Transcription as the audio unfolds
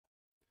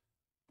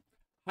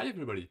Hi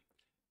everybody!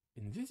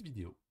 In this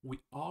video, we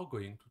are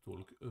going to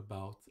talk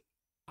about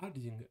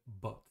adding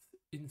bots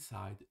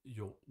inside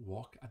your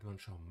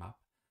WorkAdventure map,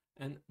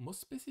 and more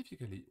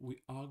specifically,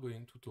 we are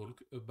going to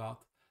talk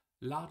about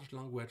large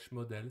language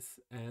models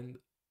and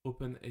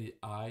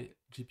OpenAI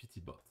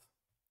GPT bots.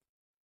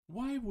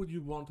 Why would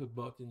you want a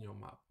bot in your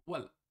map?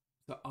 Well,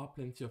 there are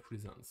plenty of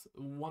reasons.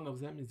 One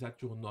of them is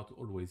that you're not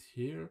always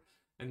here,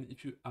 and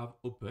if you have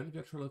open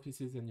virtual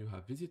offices and you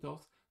have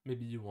visitors,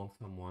 maybe you want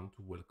someone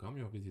to welcome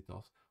your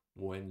visitors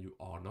when you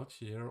are not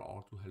here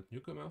or to help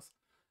newcomers.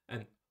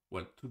 And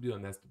well, to be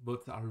honest,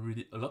 bots are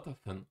really a lot of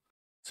fun.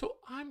 So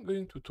I'm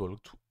going to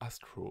talk to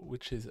Astro,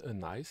 which is a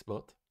nice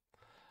bot.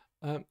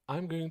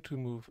 I'm going to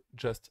move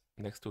just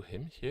next to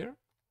him here.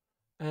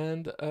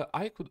 And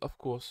I could, of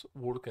course,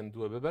 walk and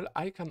do a bubble.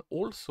 I can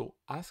also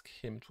ask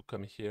him to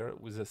come here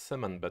with a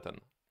summon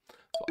button.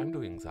 So I'm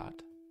doing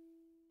that.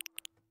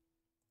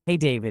 Hey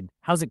David,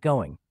 how's it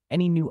going?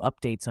 Any new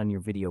updates on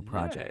your video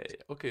project? Yay.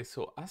 Okay,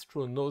 so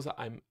Astro knows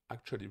I'm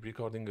actually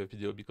recording a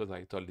video because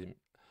I told him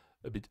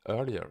a bit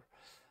earlier.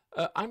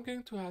 I'm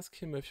going to ask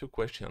him a few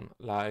questions,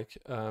 like,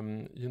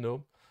 who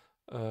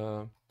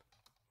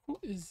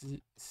is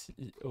the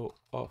CEO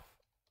of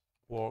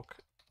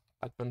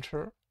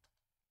WorkAdventure?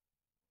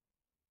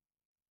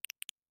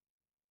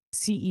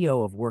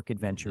 CEO of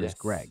WorkAdventure is Yes.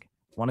 Greg.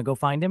 Want to go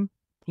find him?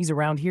 He's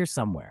around here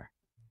somewhere.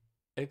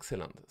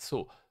 Excellent.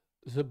 So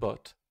the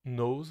bot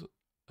knows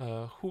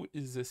who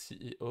is the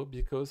CEO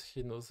because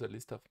he knows the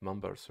list of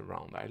members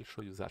around. I'll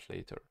show you that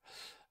later.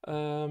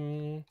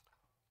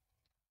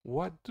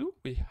 What do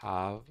we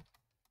have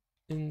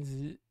in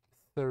the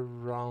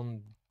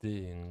surroundings?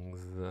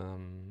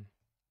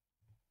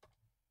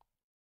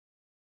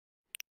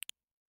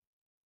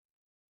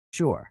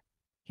 Sure.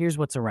 Here's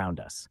what's around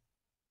us.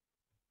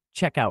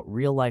 Check out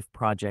real-life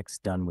projects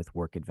done with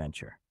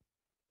WorkAdventure.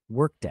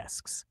 Work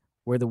desks,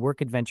 where the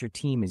WorkAdventure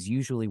team is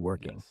usually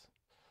working. Yes.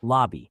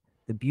 Lobby,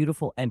 the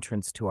beautiful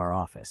entrance to our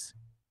office.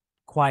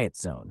 Quiet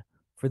zone,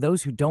 for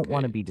those who don't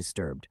want to Okay. be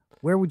disturbed.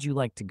 Where would you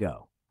like to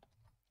go?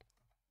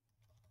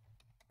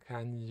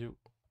 Can you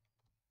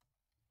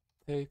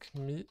take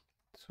me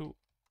to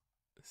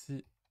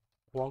the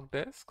work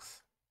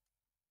desks?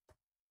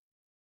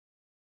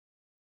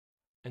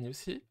 And you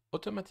see,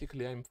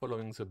 automatically I'm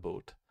following the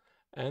boat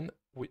and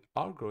we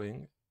are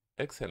going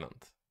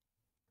excellent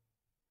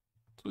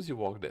to the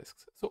work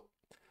desks. So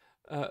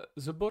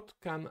the bot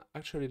can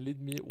actually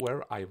lead me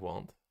where I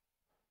want.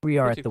 We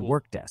are Pretty at the cool.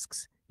 work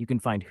desks. You can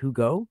find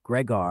Hugo,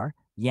 Gregor,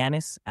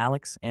 Yanis,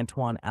 Alex,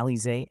 Antoine,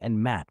 Alize,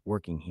 and Matt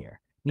working here.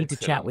 Need to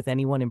chat Excellent. with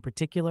anyone in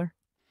particular?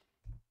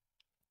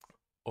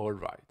 All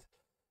right.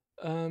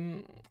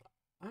 I'm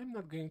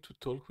not going to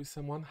talk with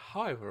someone.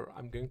 However,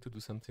 I'm going to do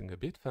something a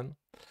bit fun.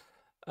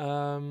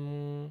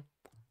 I'm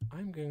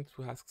going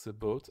to ask the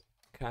bot,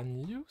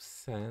 can you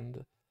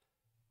send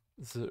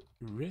the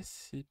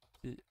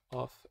recipe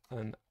of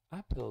an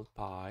apple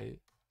pie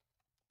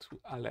to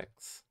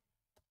Alex?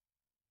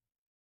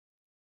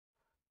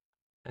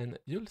 And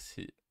you'll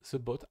see the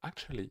bot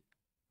actually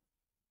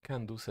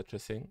can do such a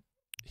thing.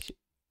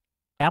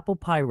 Apple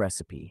pie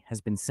recipe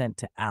has been sent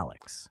to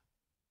Alex.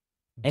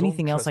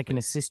 Anything else I can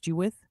assist you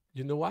with?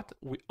 You know what?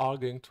 We are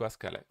going to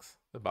ask Alex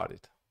about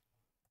it.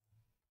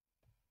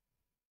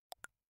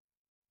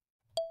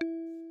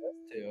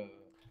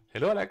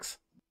 Hello, Alex.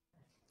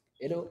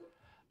 Hello.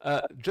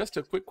 Just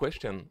a quick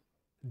question.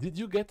 Did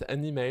you get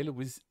an email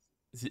with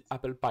the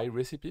apple pie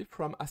recipe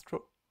from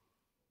Astro?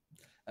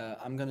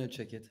 I'm gonna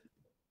check it.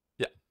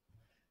 Yeah.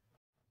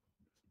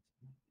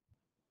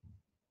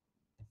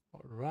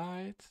 All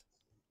right.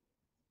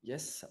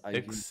 Yes, I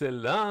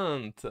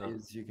Excellent.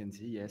 as you can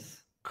see,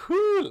 yes.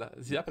 Cool.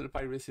 The apple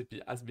pie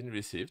recipe has been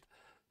received.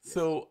 Yes.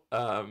 So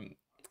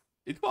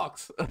it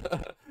works.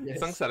 Yes.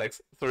 Thanks,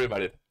 Alex. Sorry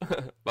about it.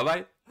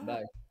 Bye-bye.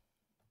 Bye.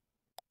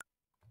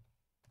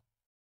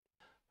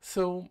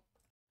 So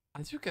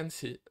as you can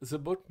see, the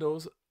bot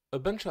knows a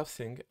bunch of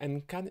things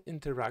and can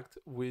interact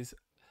with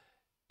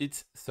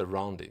its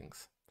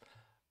surroundings.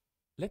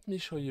 Let me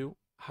show you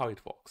how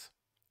it works.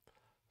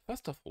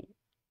 First of all,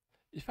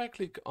 if I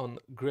click on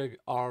Greg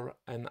R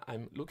and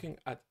I'm looking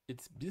at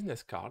its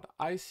business card,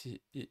 I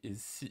see he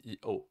is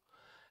CEO.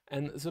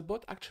 And the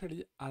bot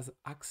actually has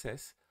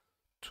access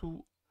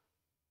to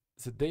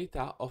the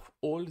data of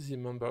all the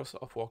members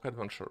of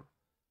WorkAdventure.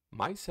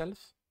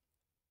 Myself,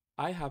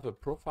 I have a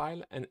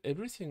profile and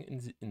everything in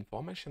the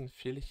information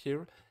field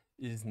here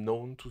is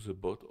known to the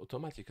bot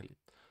automatically.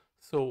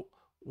 So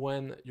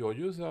when your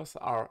users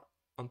are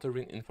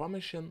entering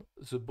information,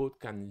 the bot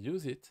can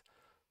use it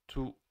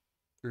to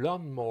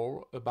learn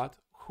more about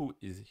who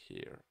is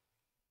here.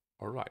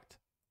 All right.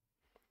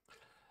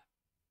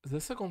 The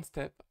second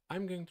step,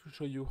 I'm going to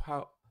show you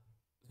how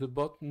the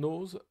bot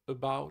knows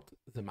about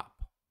the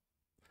map.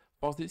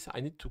 For this,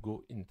 I need to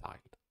go in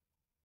Tiled.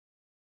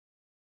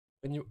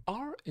 When you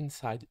are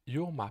inside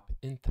your map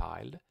in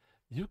Tiled,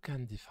 you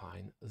can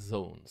define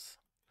zones.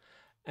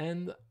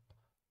 And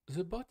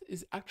the bot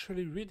is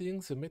actually reading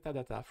the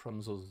metadata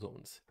from those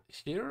zones.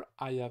 Here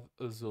I have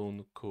a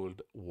zone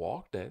called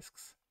work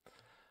desks.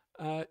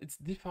 It's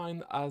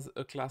defined as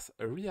a class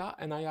area,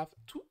 and I have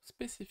two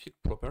specific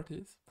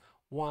properties.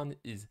 One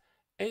is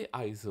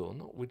AI zone,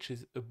 which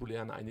is a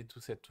boolean I need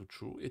to set to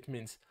true. It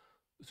means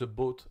the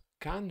bot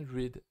can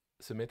read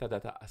the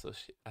metadata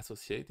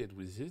associated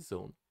with this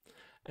zone.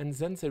 And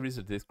then there is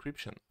a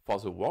description. For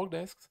the work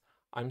desks,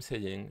 I'm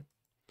saying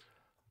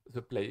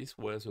the place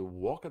where the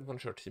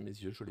WorkAdventure team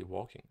is usually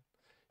working.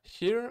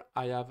 Here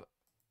I have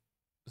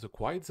the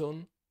quiet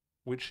zone,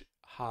 which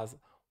has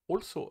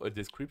also a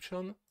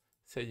description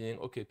saying,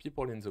 okay,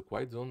 people in the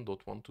quiet zone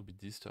don't want to be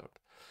disturbed.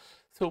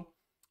 So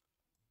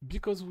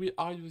because we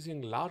are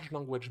using large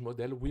language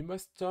model, we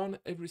must turn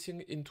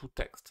everything into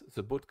text.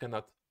 The bot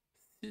cannot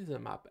see the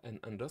map and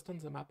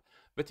understand the map,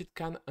 but it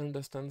can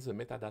understand the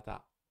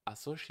metadata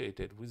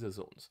associated with the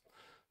zones.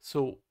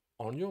 So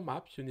on your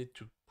map, you need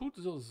to put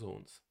those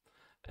zones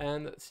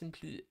and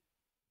simply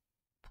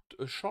put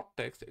a short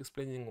text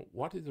explaining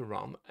what is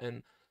around,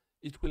 and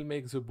it will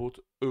make the bot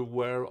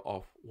aware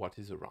of what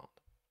is around.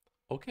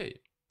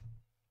 Okay.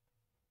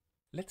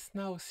 Let's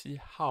now see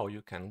how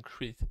you can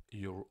create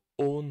your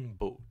own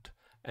boat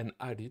and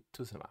add it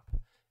to the map.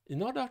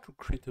 In order to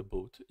create a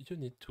boat, you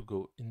need to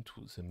go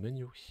into the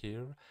menu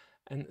here,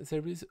 and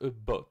there is a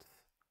bot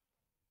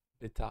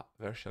beta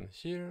version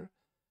here.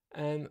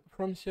 And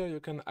from here, you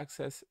can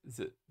access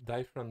the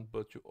different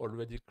bot you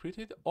already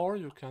created, or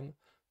you can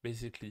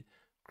basically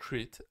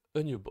create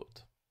a new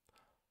bot.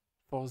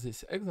 For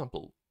this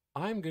example,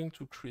 I'm going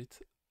to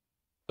create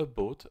a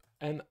bot,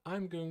 and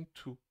I'm going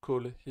to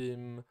call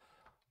him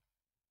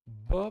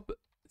Bob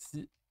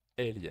the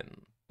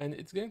alien, and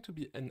it's going to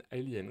be an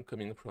alien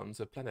coming from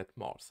the planet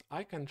Mars.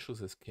 I can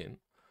choose a skin,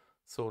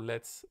 so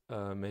let's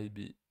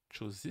maybe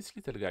choose this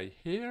little guy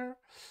here.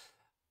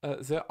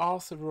 There are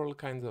several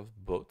kinds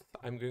of bots.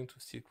 I'm going to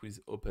stick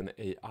with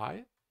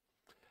OpenAI.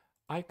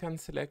 I can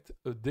select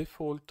a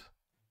default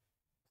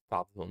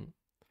start zone,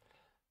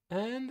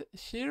 and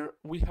here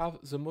we have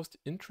the most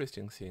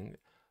interesting thing,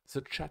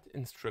 the chat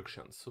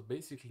instructions. So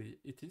basically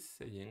it is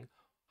saying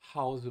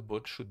how the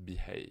bot should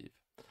behave.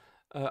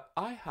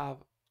 I have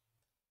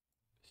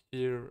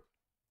here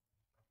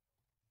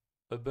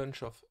a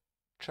bunch of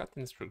chat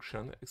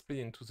instructions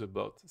explaining to the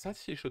bot that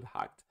he should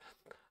act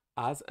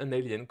as an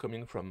alien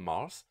coming from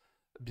Mars,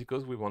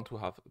 because we want to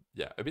have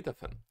a bit of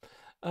fun.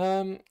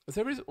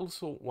 There is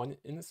also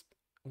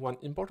one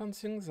important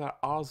thing. There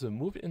are the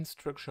move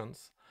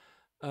instructions.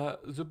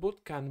 The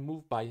bot can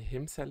move by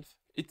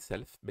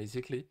itself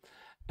basically,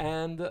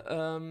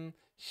 and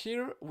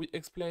here we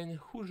explain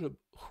who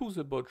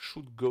the bot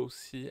should go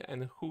see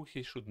and who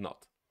he should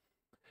not.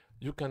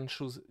 You can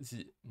choose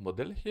the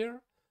model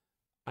here.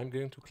 I'm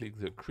going to click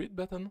the create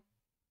button,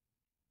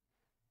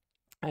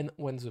 and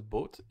when the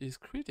bot is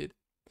created,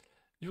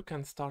 you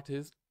can start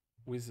it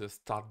with the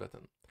start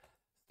button.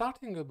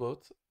 Starting a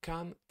bot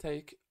can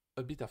take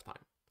a bit of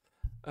time.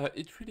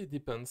 It really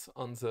depends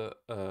on the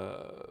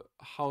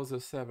how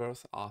the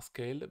servers are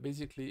scaled.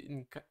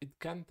 Basically, it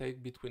can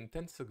take between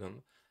 10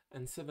 seconds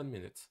and 7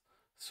 minutes.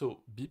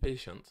 So be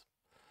patient.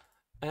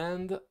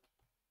 And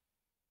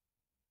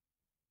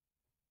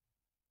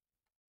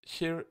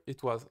here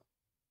it was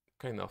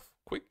kind of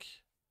quick.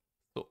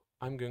 So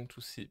I'm going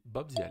to see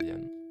Bob the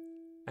alien,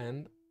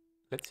 and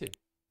let's see.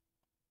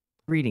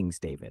 Greetings,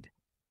 David.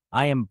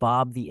 I am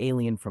Bob the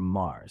alien from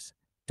Mars.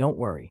 Don't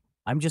worry,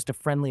 I'm just a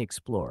friendly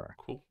explorer.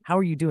 Cool. How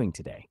are you doing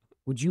today?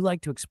 Would you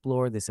like to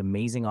explore this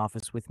amazing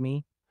office with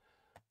me?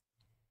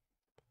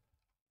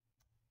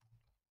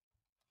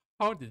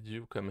 How did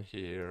you come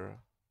here?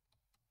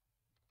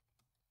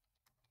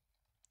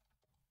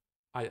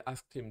 I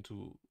asked him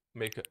to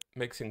make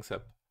things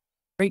up.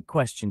 Great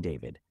question,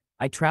 David.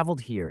 I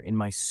traveled here in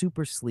my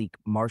super sleek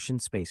Martian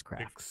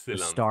spacecraft, the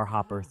Excellent.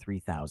 Starhopper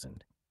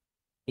 3000.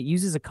 It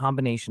uses a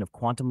combination of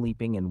quantum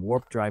leaping and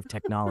warp drive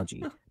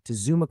technology to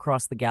zoom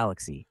across the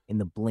galaxy in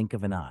the blink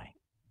of an eye.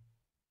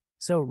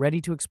 So,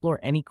 ready to explore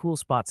any cool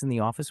spots in the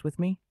office with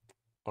me?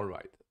 All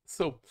right.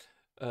 So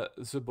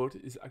the bot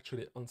is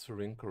actually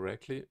answering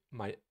correctly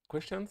my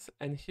questions,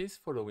 and he's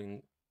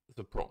following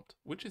the prompt,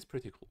 which is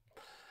pretty cool.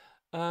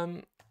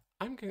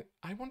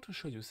 I want to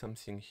show you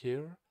something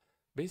here.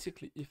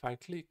 Basically, if I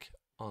click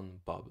on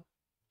Bob,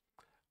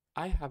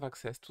 I have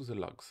access to the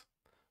logs.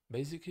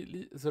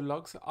 Basically, the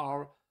logs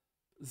are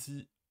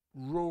the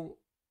raw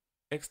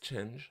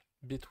exchange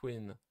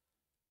between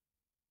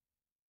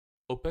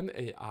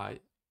OpenAI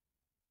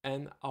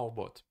and our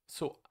bot.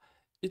 So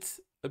it's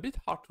a bit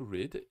hard to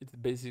read. It's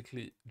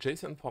basically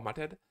JSON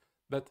formatted,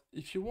 but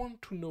if you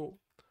want to know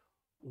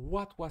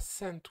what was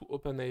sent to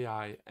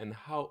OpenAI and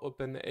how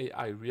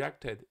OpenAI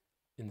reacted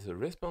in the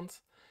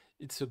response,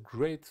 it's a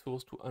great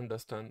source to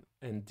understand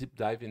and deep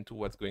dive into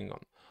what's going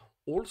on.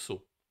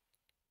 Also,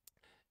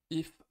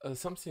 if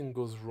something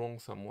goes wrong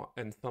somewhere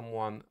and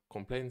someone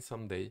complains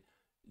someday,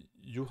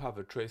 you have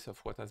a trace of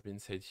what has been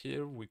said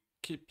here. We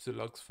keep the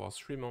logs for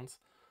 3 months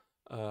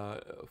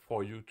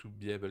for you to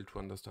be able to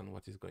understand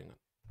what is going on.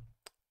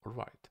 All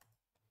right.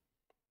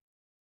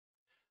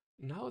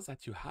 Now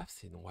that you have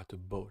seen what a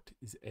bot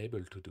is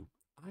able to do,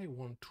 I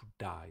want to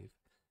dive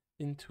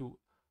into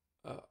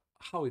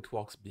how it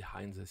works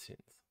behind the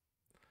scenes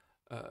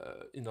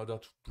in order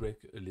to break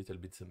a little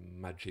bit the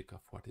magic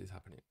of what is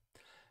happening.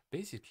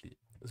 Basically,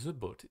 the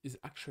bot is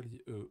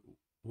actually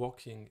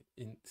working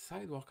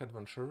inside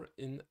WorkAdventure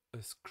in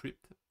a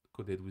script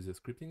coded with a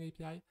scripting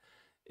API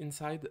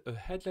inside a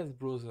headless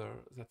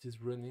browser that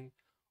is running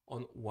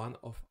on one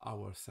of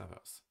our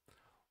servers.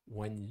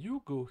 When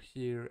you go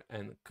here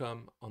and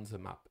come on the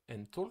map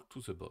and talk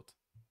to the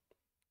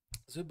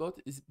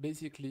bot is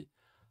basically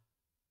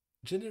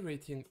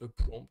generating a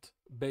prompt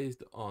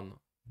based on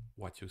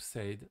what you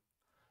said,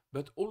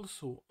 but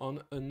also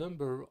on a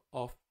number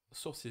of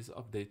sources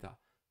of data.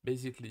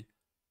 Basically,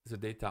 the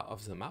data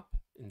of the map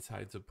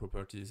inside the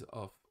properties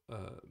of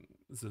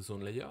the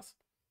zone layers,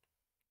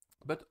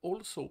 but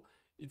also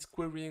it's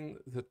querying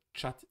the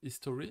chat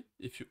history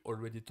if you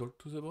already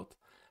talked to the bot,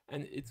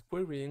 and it's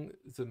querying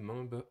the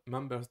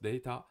members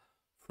data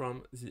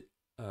from the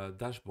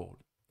dashboard.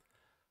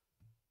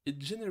 It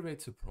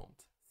generates a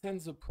prompt,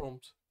 sends the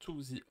prompt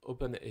to the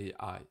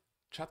OpenAI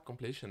chat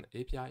completion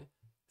API.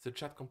 The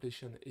chat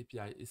completion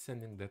API is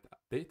sending that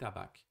data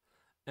back,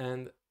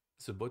 and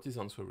the bot is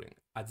answering.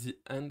 At the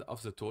end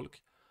of the talk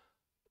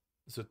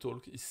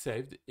is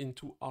saved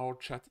into our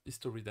chat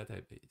history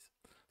database.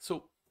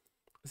 So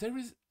there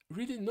is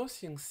really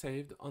nothing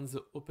saved on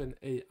the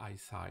OpenAI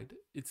side.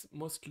 It's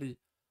mostly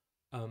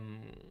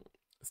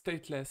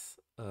stateless,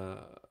 a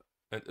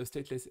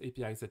stateless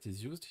API that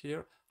is used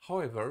here.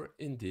 However,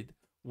 indeed,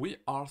 we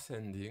are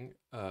sending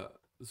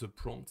the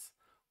prompts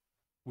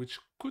which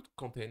could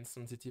contain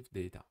sensitive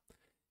data.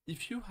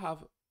 If you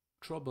have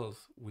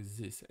troubles with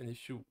this, and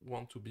if you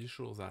want to be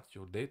sure that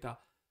your data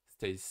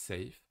stays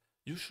safe,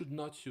 you should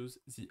not use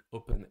the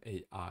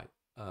OpenAI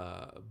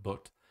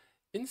bot.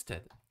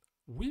 Instead,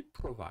 we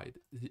provide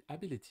the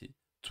ability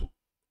to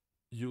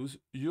use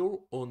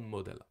your own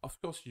model.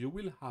 Of course, you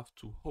will have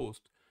to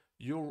host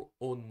your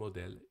own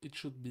model. It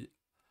should be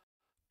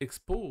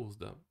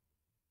exposed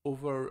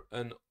over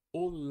an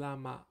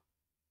OLLAMA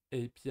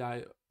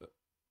API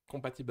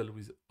compatible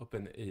with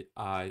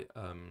OpenAI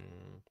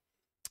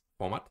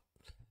format.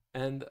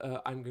 And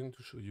I'm going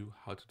to show you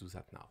how to do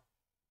that now.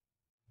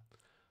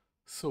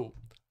 So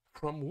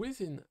from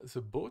within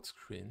the bot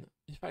screen,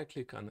 if I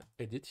click on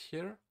edit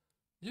here,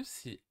 you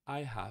see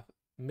I have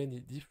many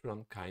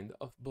different kinds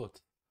of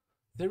bots.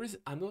 There is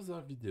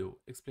another video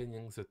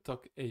explaining the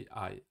Talk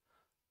AI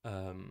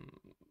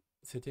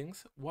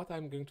settings. What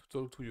I'm going to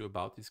talk to you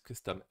about is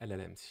custom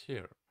LLMs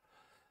here.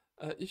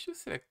 If you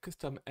select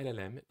custom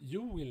LLM,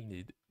 you will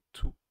need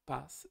to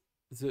pass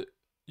the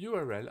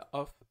URL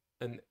of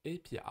an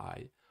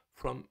API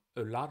from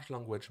a large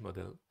language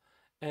model.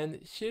 And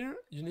here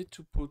you need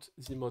to put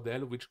the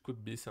model, which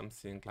could be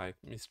something like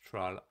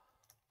Mistral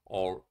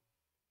or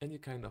any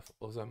kind of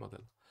other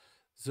model.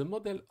 The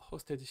model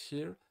hosted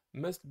here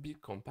must be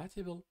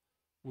compatible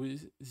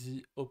with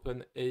the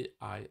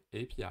OpenAI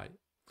API.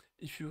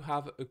 If you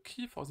have a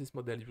key for this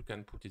model, you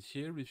can put it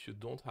here. If you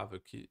don't have a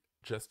key,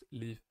 just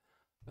leave.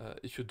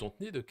 If you don't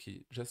need a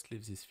key, just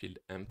leave this field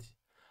empty.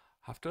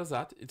 After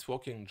that, it's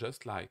working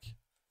just like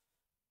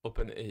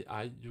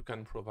OpenAI. You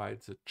can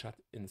provide the chat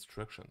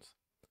instructions.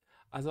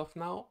 As of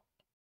now,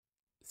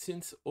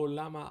 since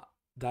OLLAMA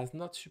does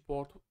not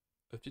support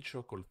a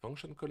feature called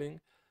function calling,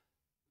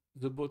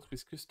 the bots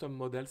with custom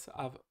models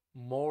have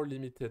more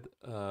limited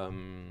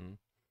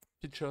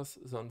features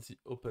than the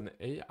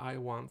OpenAI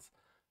ones.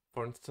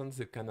 For instance,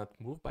 they cannot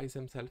move by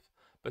themselves,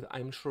 but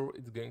I'm sure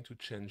it's going to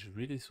change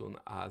really soon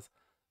as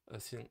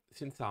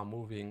things are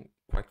moving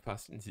quite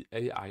fast in the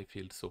AI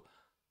field. So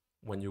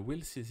when you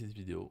will see this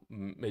video,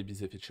 maybe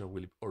the feature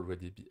will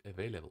already be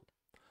available.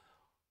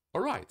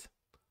 All right.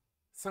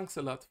 Thanks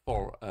a lot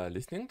for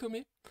listening to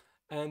me,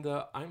 and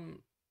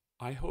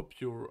I hope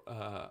you're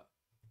a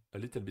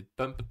little bit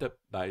pumped up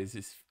by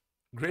this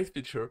great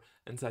feature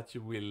and that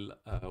you will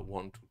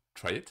want to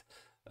try it.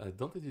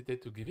 Don't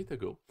hesitate to give it a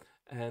go,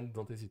 and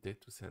don't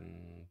hesitate to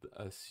send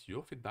us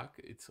your feedback.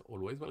 It's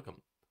always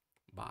welcome.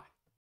 Bye.